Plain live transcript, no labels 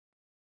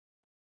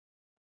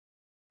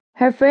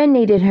Her friend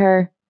needed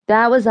her.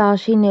 That was all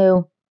she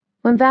knew.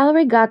 When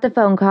Valerie got the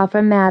phone call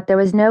from Matt, there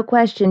was no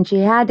question she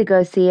had to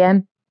go see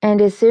him,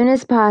 and as soon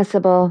as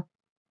possible.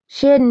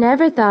 She had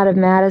never thought of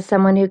Matt as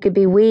someone who could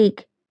be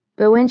weak,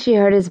 but when she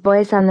heard his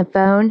voice on the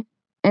phone,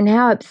 and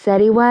how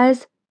upset he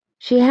was,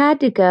 she had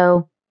to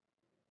go.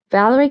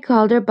 Valerie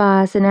called her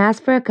boss and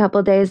asked for a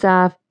couple days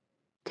off,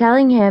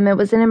 telling him it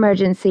was an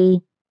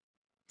emergency.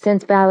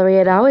 Since Valerie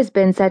had always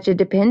been such a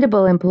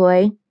dependable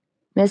employee,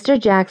 Mr.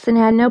 Jackson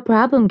had no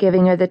problem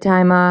giving her the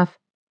time off.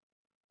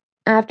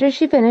 After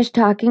she finished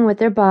talking with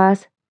her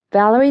boss,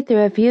 Valerie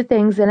threw a few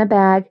things in a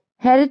bag,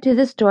 headed to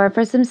the store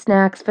for some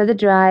snacks for the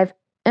drive,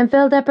 and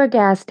filled up her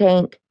gas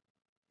tank.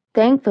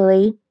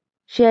 Thankfully,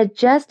 she had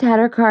just had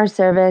her car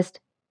serviced,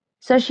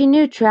 so she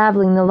knew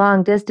traveling the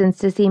long distance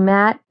to see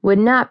Matt would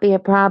not be a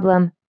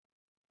problem.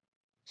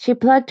 She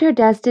plugged her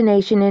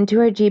destination into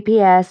her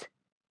GPS,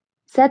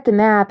 set the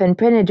map and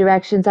printed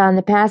directions on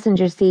the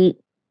passenger seat,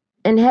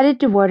 and headed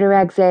toward her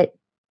exit.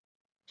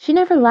 She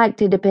never liked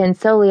to depend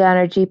solely on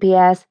her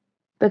GPS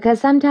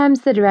because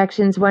sometimes the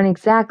directions weren't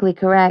exactly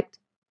correct.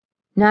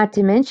 Not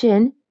to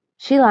mention,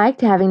 she liked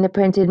having the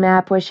printed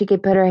map where she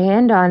could put her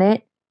hand on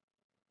it.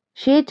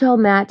 She had told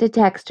Matt to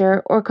text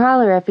her or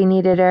call her if he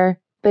needed her,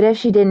 but if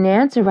she didn't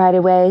answer right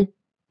away,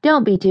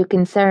 don't be too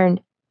concerned.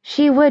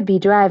 She would be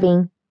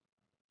driving.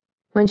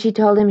 When she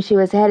told him she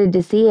was headed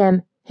to see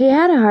him, he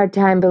had a hard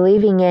time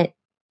believing it.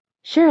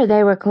 Sure,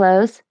 they were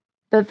close,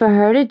 but for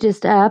her to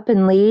just up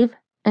and leave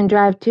and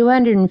drive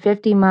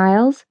 250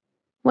 miles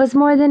was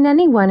more than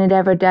anyone had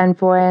ever done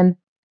for him.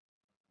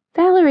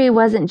 Valerie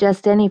wasn't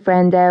just any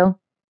friend, though.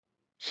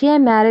 She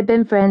and Matt had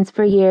been friends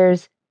for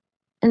years,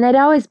 and they'd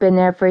always been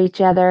there for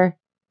each other.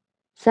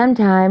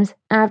 Sometimes,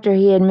 after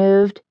he had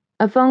moved,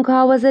 a phone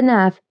call was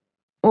enough,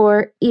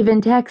 or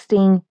even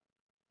texting.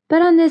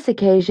 But on this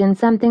occasion,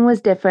 something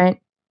was different.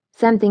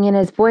 Something in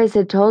his voice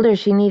had told her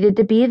she needed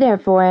to be there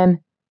for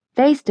him,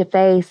 face to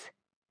face.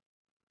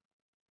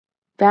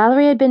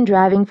 Valerie had been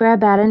driving for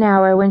about an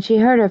hour when she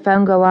heard her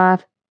phone go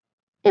off.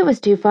 It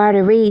was too far to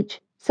reach,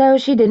 so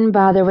she didn't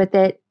bother with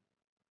it.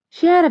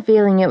 She had a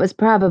feeling it was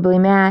probably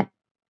Matt.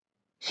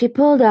 She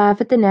pulled off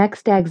at the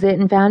next exit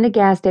and found a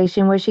gas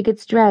station where she could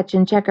stretch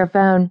and check her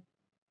phone.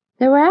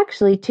 There were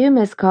actually 2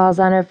 missed calls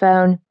on her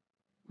phone,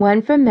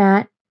 one from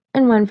Matt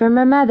and one from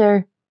her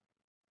mother.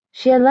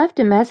 She had left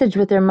a message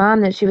with her mom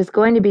that she was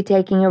going to be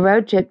taking a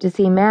road trip to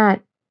see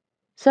Matt,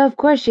 so of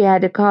course she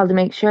had to call to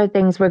make sure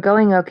things were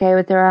going okay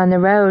with her on the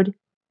road.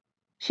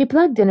 She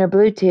plugged in her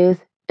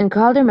Bluetooth and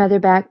called her mother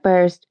back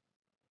first.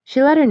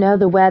 She let her know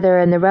the weather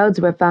and the roads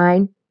were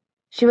fine.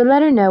 She would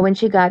let her know when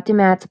she got to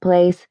Matt's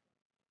place.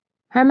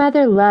 Her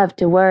mother loved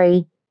to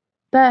worry,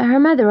 but her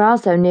mother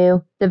also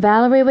knew that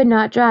Valerie would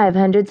not drive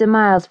hundreds of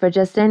miles for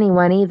just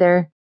anyone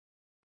either.